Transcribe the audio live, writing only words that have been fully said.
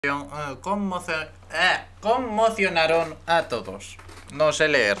Conmocionaron a todos. No sé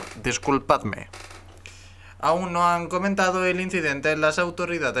leer, disculpadme. Aún no han comentado el incidente en las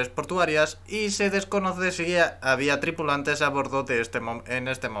autoridades portuarias y se desconoce si había tripulantes a bordo de en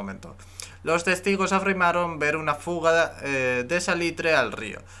este momento. Los testigos afirmaron ver una fuga de salitre al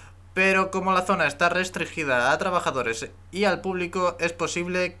río, pero como la zona está restringida a trabajadores y al público, es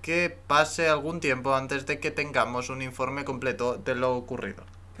posible que pase algún tiempo antes de que tengamos un informe completo de lo ocurrido.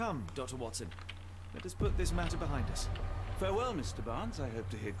 Come, Dr. Watson. Let us put this matter behind us. Farewell, Mr. Barnes. I hope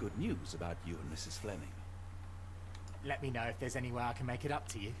to hear good news about you and Mrs. Fleming. Let me know if there's any way I can make it up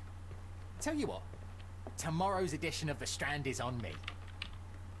to you. Tell you what, tomorrow's edition of The Strand is on me.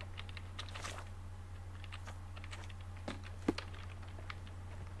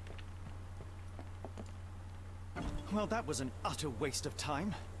 Well, that was an utter waste of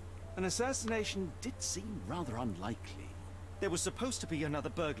time. An assassination did seem rather unlikely. There was supposed to be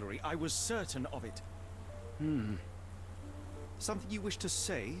another burglary. I was certain of it. Something you wish to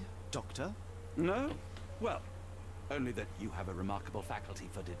say, Doctor? No? Well, only that you have a remarkable faculty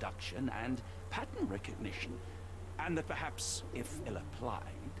for deduction and pattern recognition. And that perhaps, if ill-applied...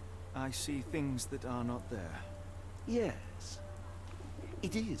 I see things that are not there. Yes.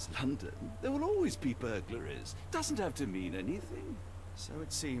 It is London. There will always be burglaries. Doesn't have to mean anything. So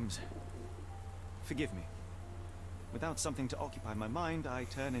it seems. Forgive me. Without something to occupy my mind, I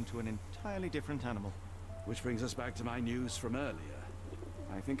turn into an entirely different animal. Which brings us back to my news from earlier.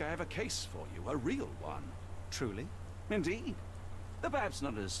 I think I have a case for you, a real one. Truly? Indeed. Though perhaps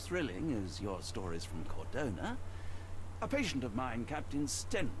not as thrilling as your stories from Cordona. A patient of mine, Captain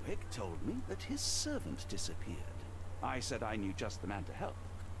Stenwick, told me that his servant disappeared. I said I knew just the man to help.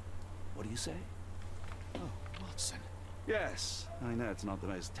 What do you say? Oh, Watson. Yes, I know it's not the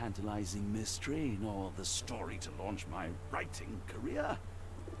most tantalizing mystery, nor the story to launch my writing career.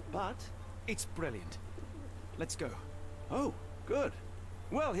 But... it's brilliant. Let's go. Oh, good.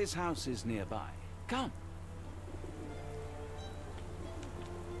 Well, his house is nearby. Come.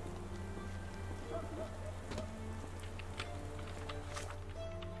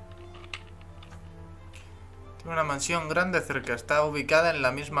 Tiene una mansión grande cerca. Está ubicada en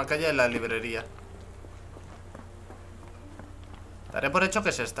la misma calle de la librería. Daré por hecho que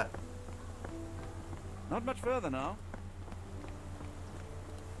es esta. Not much further now.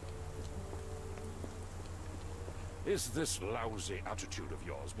 Is this lousy attitude of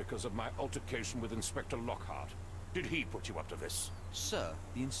yours because of my altercation with Inspector Lockhart? Did he put you up to this? Sir,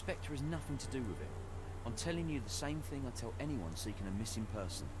 the inspector has nothing to do with it. I'm telling you the same thing I tell anyone seeking a missing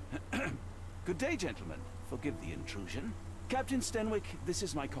person. Good day, gentlemen. Forgive the intrusion. Captain Stenwick, this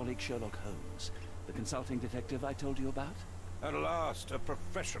is my colleague Sherlock Holmes, the consulting detective I told you about. At last, a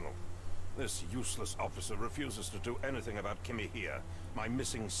professional. This useless officer refuses to do anything about Kimihia, my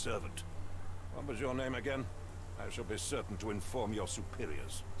missing servant. What was your name again? I shall be certain to inform your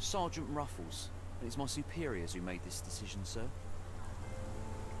superiors. Sergeant Ruffles. And it's my superiors who made this decision, sir.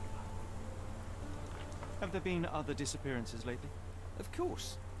 Have there been other disappearances lately? Of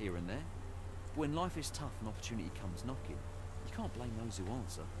course, here and there. But when life is tough and opportunity comes knocking, you can't blame those who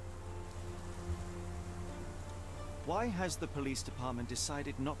answer. Why has the police department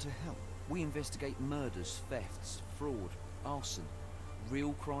decided not to help? We investigate murders, thefts, fraud, arson,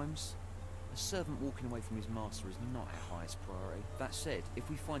 real crimes. A servant walking away from his master is not our highest priority. That said, if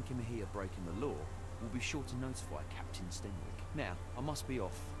we find Kimihia breaking the law, we'll be sure to notify Captain Stenwick. Now, I must be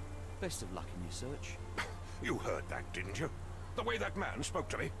off. Best of luck in your search. You heard that, didn't you? The way that man spoke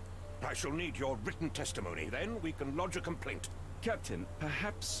to me. I shall need your written testimony. Then we can lodge a complaint. Captain,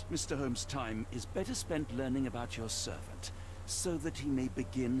 perhaps Mr. Holmes' time is better spent learning about your servant, so that he may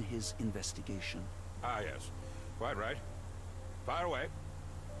begin his investigation. Ah, yes. Quite right. Fire away.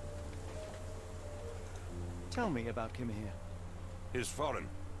 Tell me about Kimihia. He's foreign.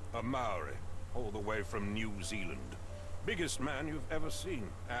 A Maori. All the way from New Zealand. Biggest man you've ever seen,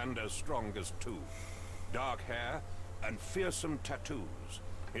 and as strong as two. Dark hair and fearsome tattoos.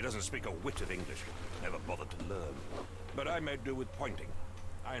 He doesn't speak a whit of English. Never bothered to learn. But I made do with pointing.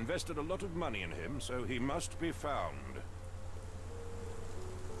 I invested a lot of money in him, so he must be found.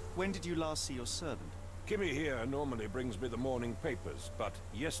 When did you last see your servant? Kimmy here normally brings me the morning papers, but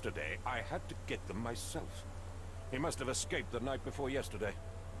yesterday I had to get them myself. He must have escaped the night before yesterday.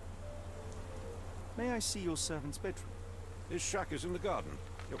 May I see your servant's bedroom? His shack is in the garden.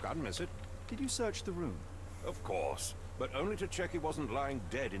 You can't miss it. Did you search the room? Of course, but only to check he wasn't lying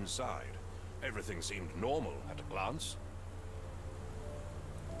dead inside. Everything seemed normal at a glance.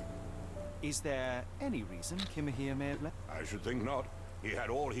 Is there any reason Kimihia may have left? I should think not. He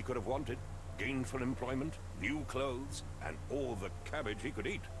had all he could have wanted. gainful employment, new clothes, and all the cabbage he could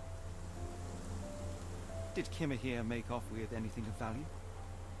eat. Did Kimihia make off with anything of value?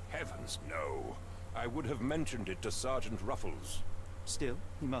 Heavens, no. I would have mentioned it to Sergeant Ruffles. Still,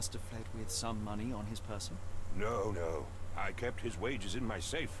 he must have fled with some money on his person. No, no. I kept his wages in my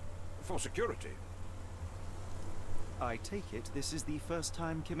safe. For security. I take it this is the first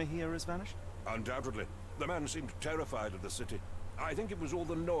time Kimihia has vanished? Undoubtedly. The man seemed terrified of the city. I think it was all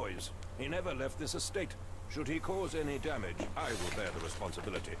the noise. He never left this estate. Should he cause any damage, I will bear the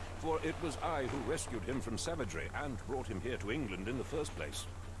responsibility. For it was I who rescued him from savagery and brought him here to England in the first place.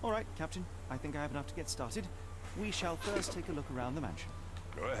 All right, Captain. I think I have enough to get started. We shall first take a look around the mansion.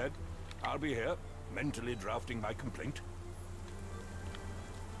 Go ahead. I'll be here, mentally drafting my complaint.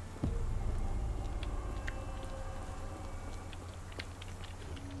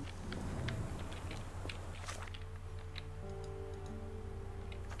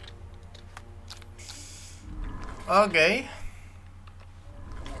 Ok.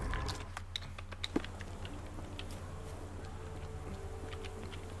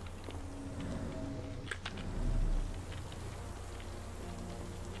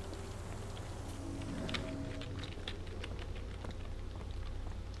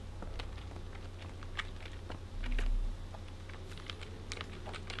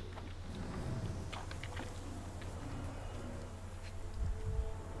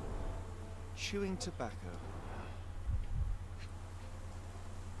 Chewing tobacco.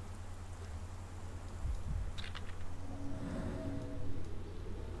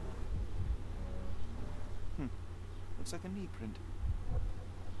 Looks like a knee print.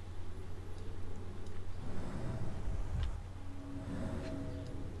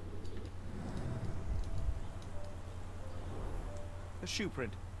 A shoe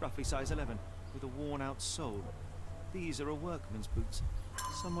print, roughly size 11, with a worn-out sole. These are a workman's boots.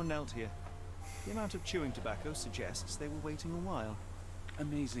 Someone knelt here. The amount of chewing tobacco suggests they were waiting a while.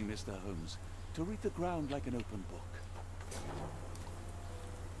 Amazing, Mr. Holmes. To read the ground like an open book.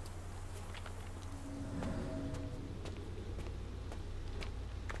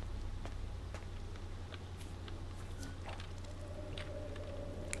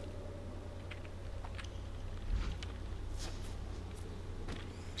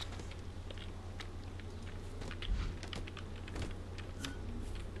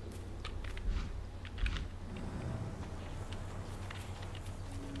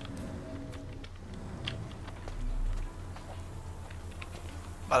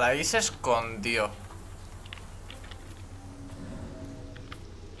 Vale, ahí se escondió.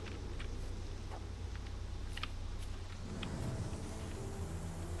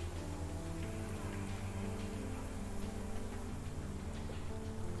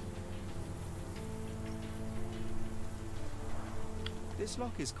 This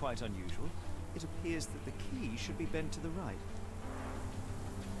lock is quite unusual. It appears that the key should be bent to the right.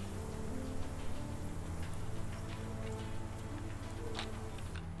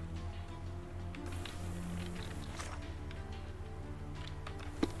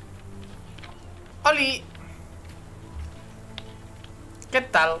 ¡Holi! ¿Qué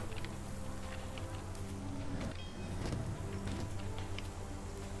tal?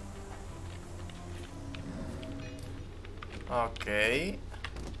 Ok.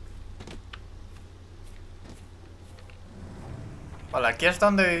 Vale, aquí es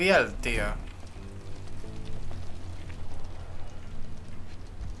donde vivía el tío.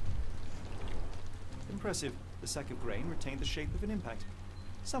 Impressive. The sack of grain retained the shape of an impact.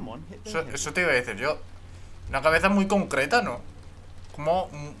 Someone hit their head. Eso te iba a decir yo. Una cabeza muy concreta, ¿no? Como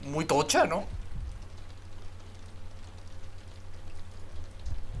muy tocha, ¿no?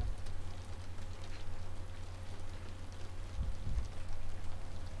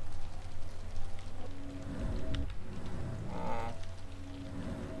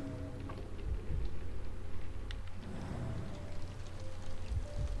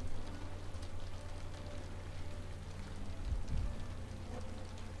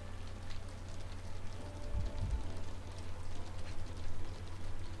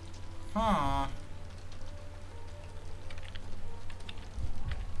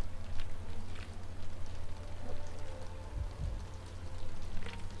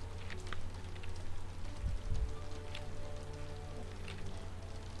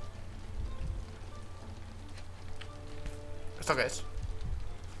 ¿Esto qué es?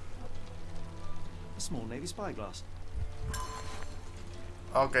 A small navy spyglass.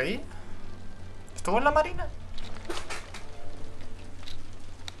 Ok. ¿Estuvo en la marina?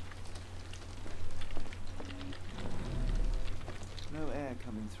 No air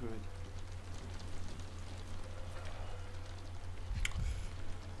coming through it.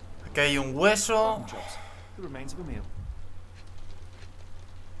 Que hay un hueso. Mutton chops, the remains of a meal.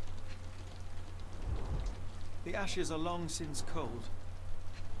 The ashes are long since cold.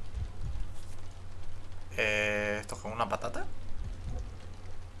 ¿Esto es como una patata?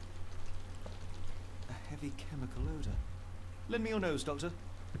 A heavy chemical odor. Lend me your nose, Doctor.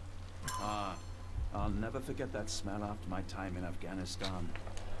 Ah, I'll never forget that smell after my time in Afghanistan.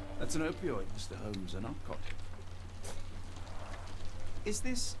 That's an opioid, Mr. Holmes, a narcotic. Is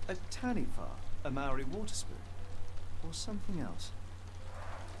this a taniwha, a Maori water spirit, or something else?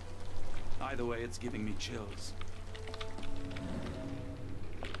 Either way, it's giving me chills.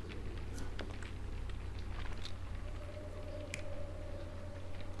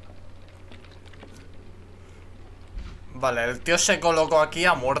 Vale, el tío se colocó aquí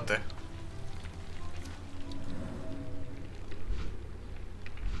a muerte.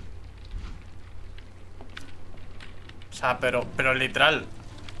 O sea, pero literal.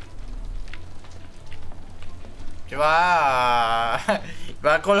 Iba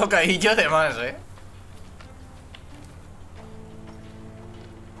colocadillo de más,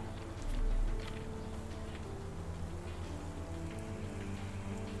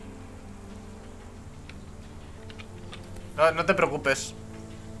 No, no te preocupes.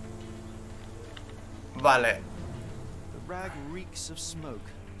 Vale. The rag reeks of smoke.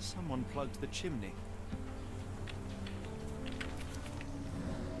 Someone plugged the chimney.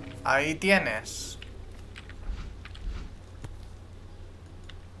 Ahí tienes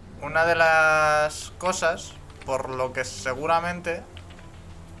una de las cosas por lo que seguramente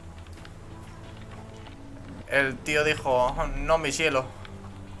el tío dijo: no, mi cielo,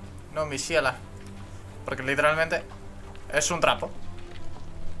 no, mi ciela. Porque literalmente es un trapo.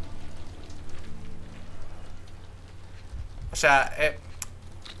 O sea,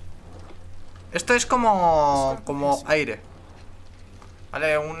 esto es como aire.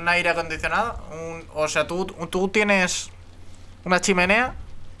 Vale, un aire acondicionado. O sea, tú tienes una chimenea.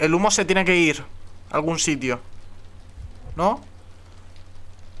 El humo se tiene que ir a algún sitio, ¿no?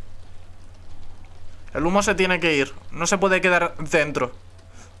 El humo se tiene que ir. No se puede quedar dentro.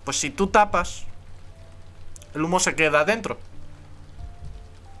 Pues si tú tapas, el humo se queda dentro.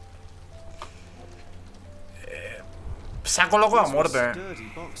 Se ha colocado a muerte.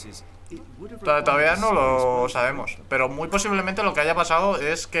 Todavía no lo sabemos. Pero muy posiblemente lo que haya pasado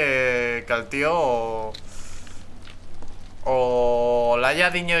es que al tío o la haya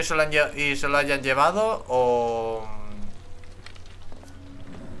diño y se lo hayan llevado, o...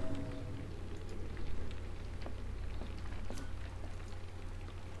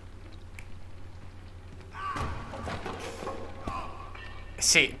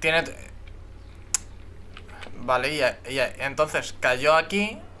 Sí, tiene... Vale, y entonces cayó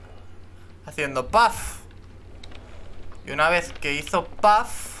aquí haciendo puff. Y una vez que hizo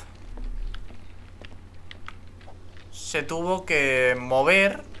puff, se tuvo que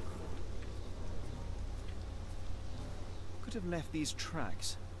mover. Could have left these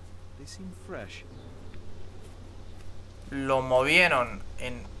tracks. They seem fresh. Lo movieron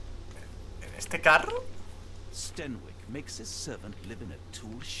en este carro. Stenwick makes his servant live in a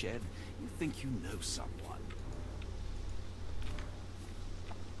tool shed. You think you know someone.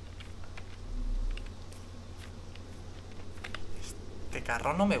 Este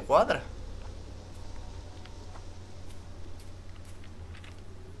carro no me cuadra.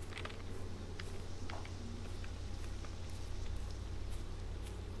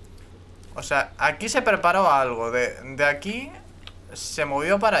 O sea, aquí se preparó algo. De aquí se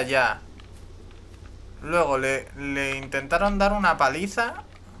movió para allá. Luego le intentaron dar una paliza.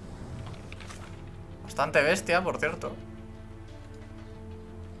 Bastante bestia, por cierto.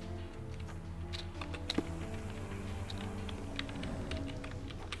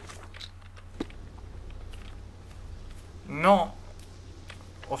 No.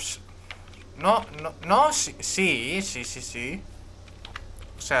 No, sí.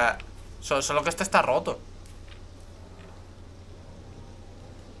 O sea, solo que este está roto.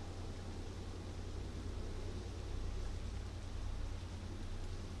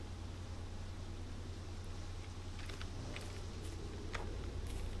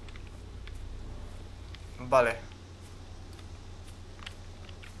 Vale.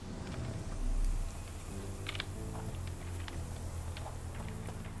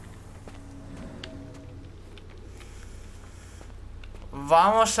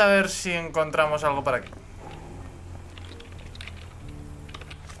 Vamos a ver si encontramos algo por aquí.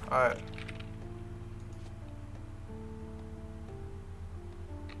 A ver.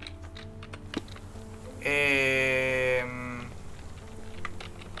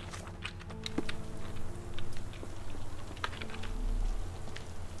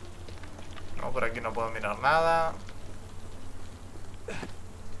 aquí no puedo mirar nada.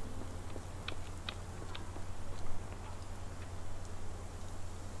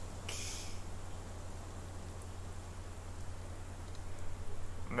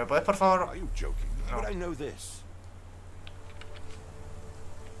 ¿Me puedes, por favor? Are you joking? No. But I know this.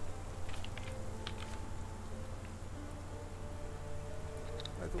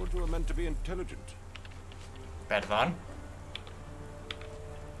 I thought you were meant to be intelligent. Perdón.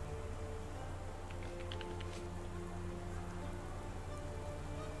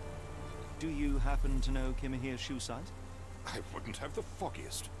 Do you happen to know Kimihia's shoe size? I wouldn't have the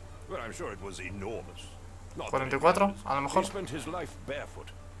foggiest. But I'm sure it was enormous. Not that it 44, matters. a lo mejor. He spent his life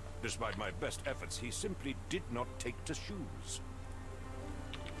barefoot. Despite my best efforts, he simply did not take to shoes.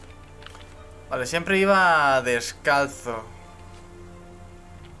 Vale, siempre iba descalzo.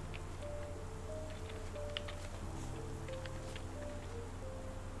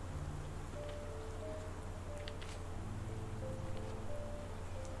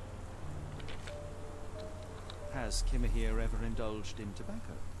 Has Kimihia ever indulged in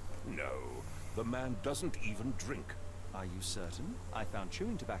tobacco? No, the man doesn't even drink. Are you certain? I found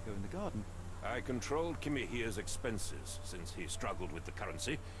chewing tobacco in the garden. I controlled Kimihia's expenses since he struggled with the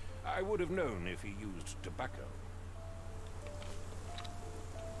currency. I would have known if he used tobacco.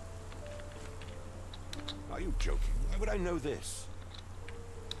 Are you joking? Why would I know this?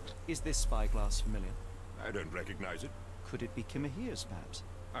 Is this spyglass familiar? I don't recognize it. Could it be Kimihia's, perhaps?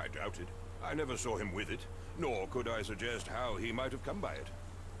 I doubt it. I never saw him with it, nor could I suggest how he might have come by it.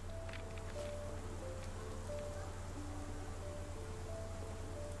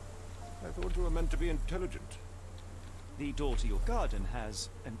 I thought you were meant to be intelligent. The door to your garden has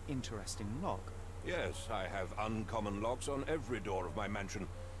an interesting lock. Yes, I have uncommon locks on every door of my mansion.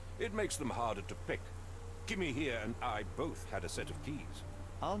 It makes them harder to pick. Kimihia and I both had a set of keys.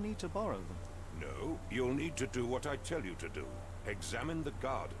 I'll need to borrow them. No, you'll need to do what I tell you to do. Examine the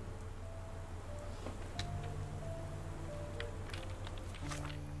garden.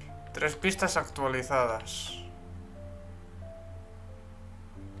 Tres pistas actualizadas.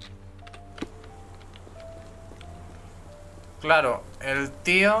 Claro, el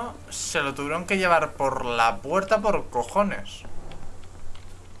tío se lo tuvieron que llevar por la puerta por cojones.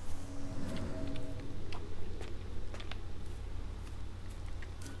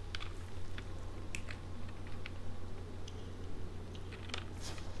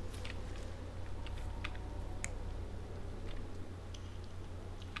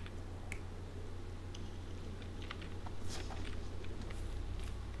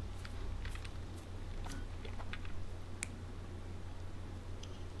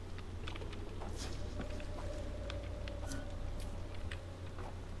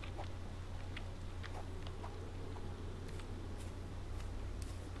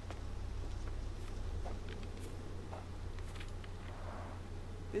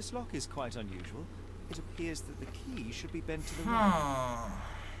 This lock is quite unusual. It appears that the key should be bent to the right.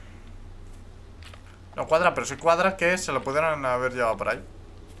 No cuadra, pero sí cuadra que se lo pudieran haber llevado por ahí.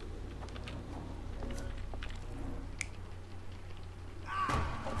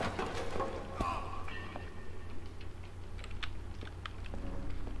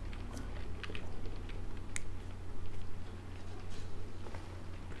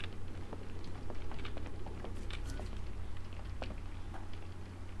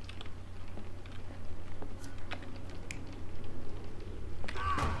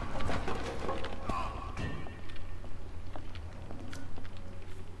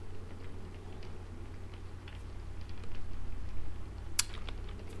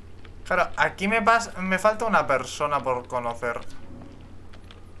 Claro, aquí me falta una persona por conocer.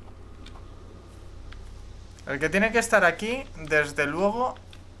 El que tiene que estar aquí, desde luego,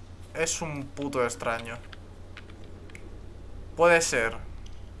 es un puto extraño. Puede ser.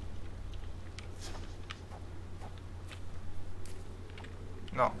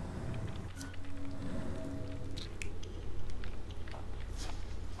 No.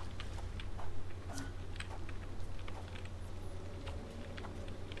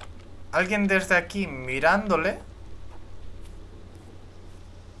 Alguien desde aquí mirándole.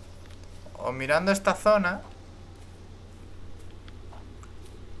 O mirando esta zona.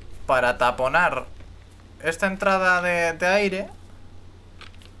 Para taponar esta entrada de aire.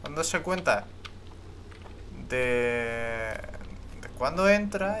 Dándose cuenta de cuando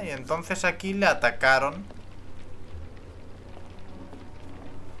entra. Y entonces aquí le atacaron.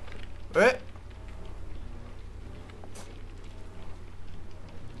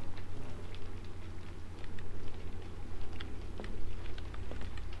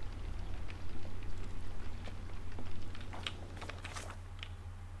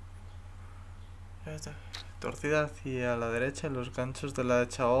 Torcida hacia la derecha en los ganchos de la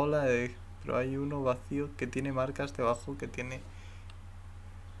chabola, pero hay uno vacío que tiene marcas debajo que tiene...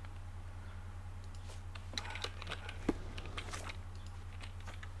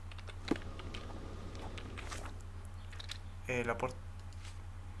 la puerta...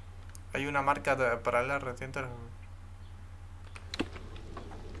 Hay una marca paralela reciente...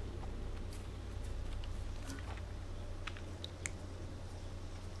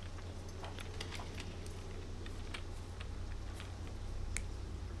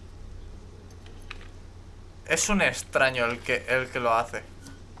 Es un extraño el que lo hace.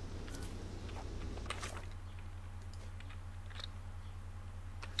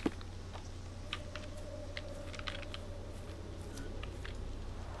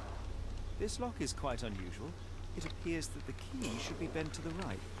 This lock is quite unusual. It appears that the key should be bent to the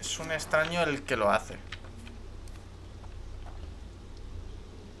right. Es un extraño el que lo hace.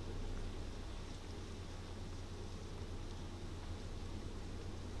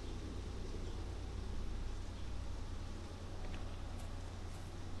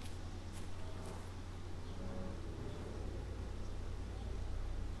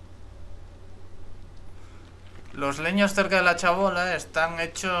 Los leños cerca de la chabola están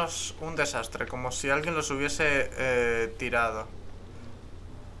hechos un desastre, como si alguien los hubiese tirado.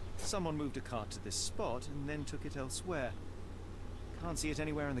 Someone moved a cart to this spot and then took it elsewhere. Can't see it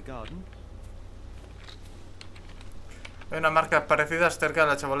anywhere in the garden. Hay unas marcas parecidas cerca de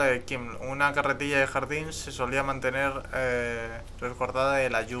la chabola de Kim. Una carretilla de jardín se solía mantener resguardada de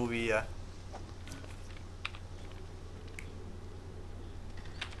la lluvia.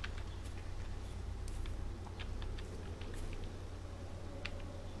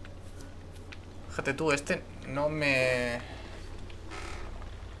 Fíjate tú, este no me...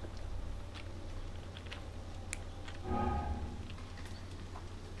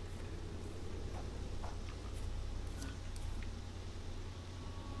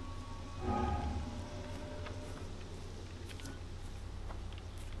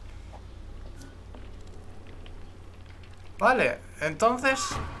 Vale, entonces...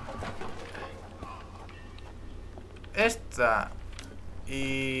 Esta...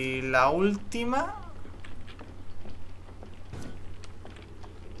 Y la última...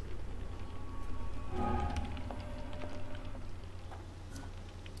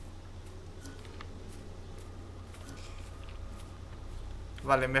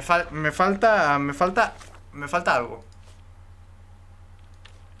 Vale, me falta algo.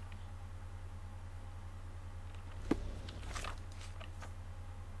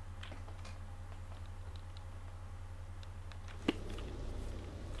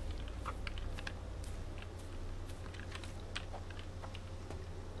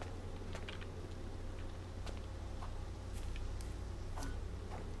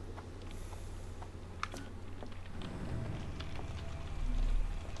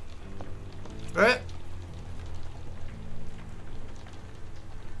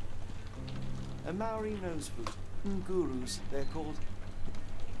 A Maori nose boot. Ngurus, they're called.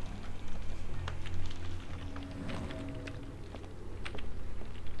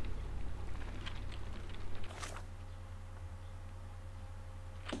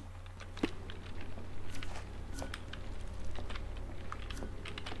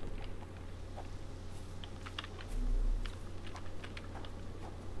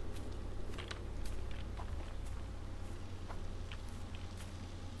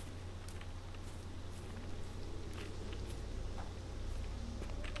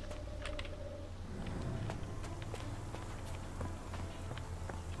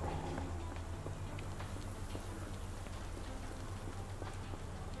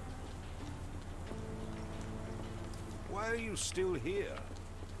 Why are you still here?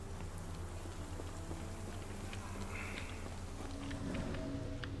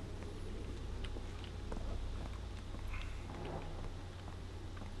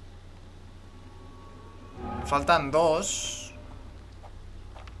 Faltan dos.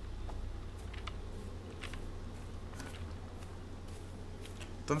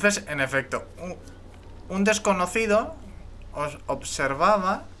 Entonces, en efecto, un desconocido os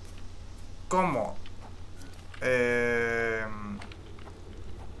observaba cómo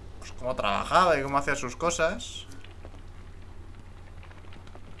pues cómo trabajaba y cómo hacía sus cosas.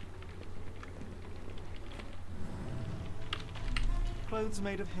 Clothes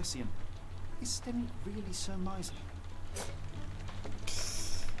made of Hessian. Is Sten really so miserly?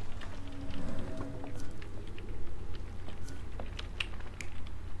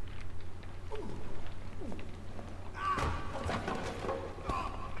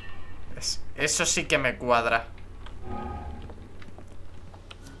 Eso sí que me cuadra.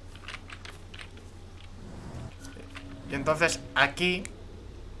 Entonces, aquí...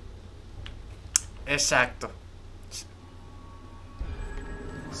 Exacto.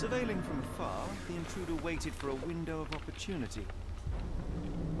 Surveilling from afar, the intruder waited for a window of opportunity.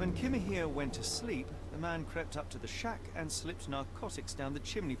 When Kimihia went to sleep, the man crept up to the shack and slipped narcotics down the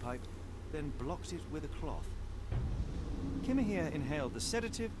chimney pipe, then blocked it with a cloth. Kimihia inhaled the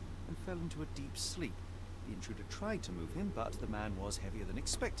sedative and fell into a deep sleep. The intruder tried to move him, but the man was heavier than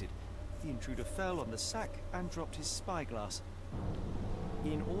expected. The intruder fell on the sack and dropped his spyglass.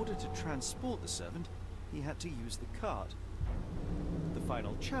 In order to transport the servant, he had to use the cart. The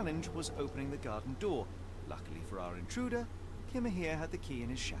final challenge was opening the garden door. Luckily for our intruder, Kimihia had the key in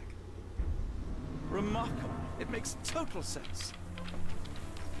his shack. Remarkable. It makes total sense.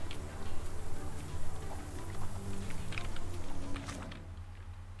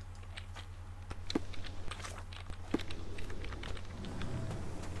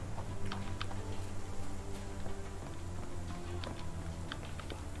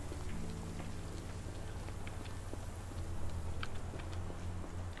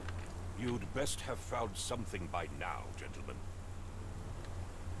 You'd best have found something by now, gentlemen.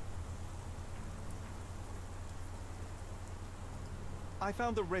 I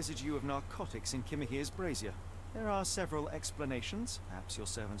found the residue of narcotics in Kimihia's brazier. There are several explanations, perhaps your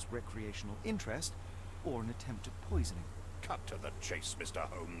servant's recreational interest, or an attempt at poisoning. Cut to the chase, Mr.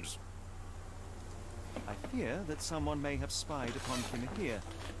 Holmes. I fear that someone may have spied upon Kimihia.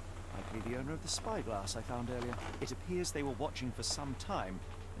 Likely the owner of the spyglass I found earlier. It appears they were watching for some time,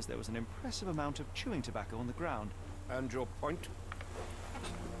 as there was an impressive amount of chewing tobacco on the ground. And your point?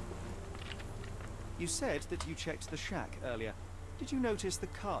 You said that you checked the shack earlier. Did you notice the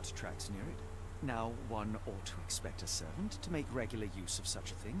cart tracks near it? Now, one ought to expect a servant to make regular use of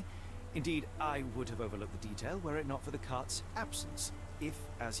such a thing. Indeed, I would have overlooked the detail were it not for the cart's absence. If,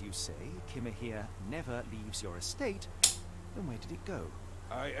 as you say, Kimihia never leaves your estate, then where did it go?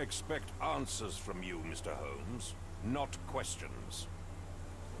 I expect answers from you, Mr. Holmes, not questions.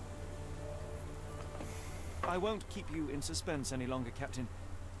 I won't keep you in suspense any longer, Captain.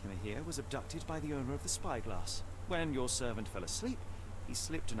 Kimihia was abducted by the owner of the spyglass. When your servant fell asleep, he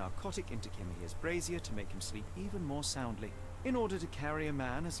slipped a narcotic into Kimihia's brazier to make him sleep even more soundly. In order to carry a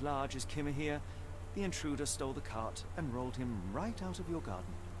man as large as Kimihia, the intruder stole the cart and rolled him right out of your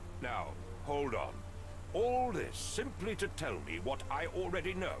garden. Now, hold on. All this simply to tell me what I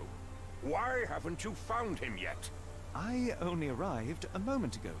already know. Why haven't you found him yet? I only arrived a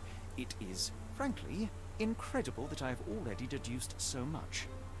moment ago. It is, frankly, incredible that I have already deduced so much.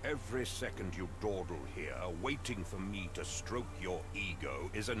 Every second you dawdle here, waiting for me to stroke your ego,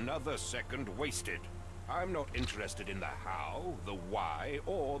 is another second wasted. I'm not interested in the how, the why,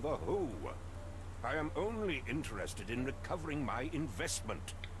 or the who. I am only interested in recovering my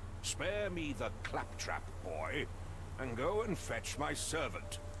investment. Spare me the claptrap, boy, and go and fetch my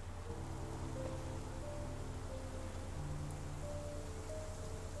servant.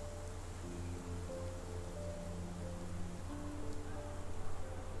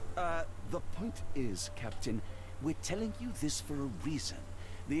 The point is, Captain, we're telling you this for a reason.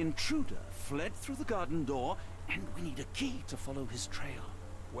 The intruder fled through the garden door, and we need a key to follow his trail.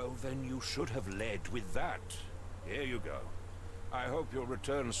 Well, then you should have led with that. Here you go. I hope you'll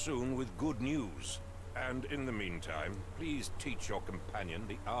return soon with good news. And in the meantime, please teach your companion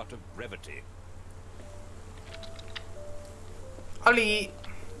the art of brevity. ¡Oli!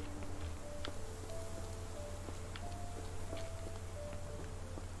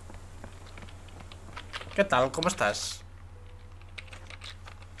 ¿Qué tal? ¿Cómo estás?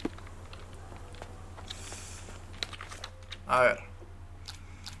 A ver.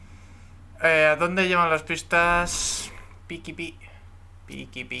 ¿A dónde llevan las pistas? Piki pi.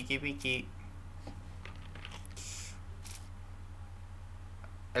 Piki piki piki.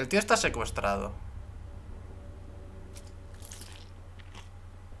 El tío está secuestrado.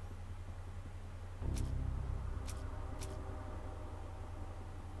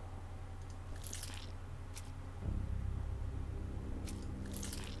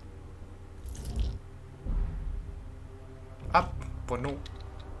 Ah, pues no.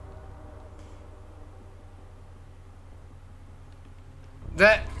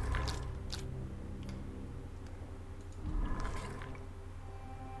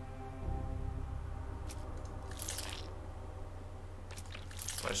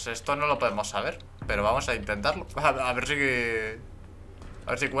 Pues esto no lo podemos saber, pero vamos a intentarlo. A ver si... A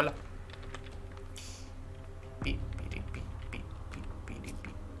ver si cuela. Pi, piri, pi, pi, pi, piri,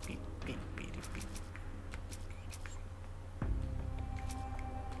 pi, pi, pi, piri, pi.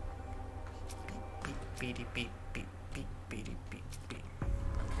 Pi, piri, pi, pi, pi, piri, pi, pi.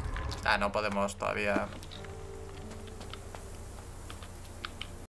 Ah, no podemos todavía...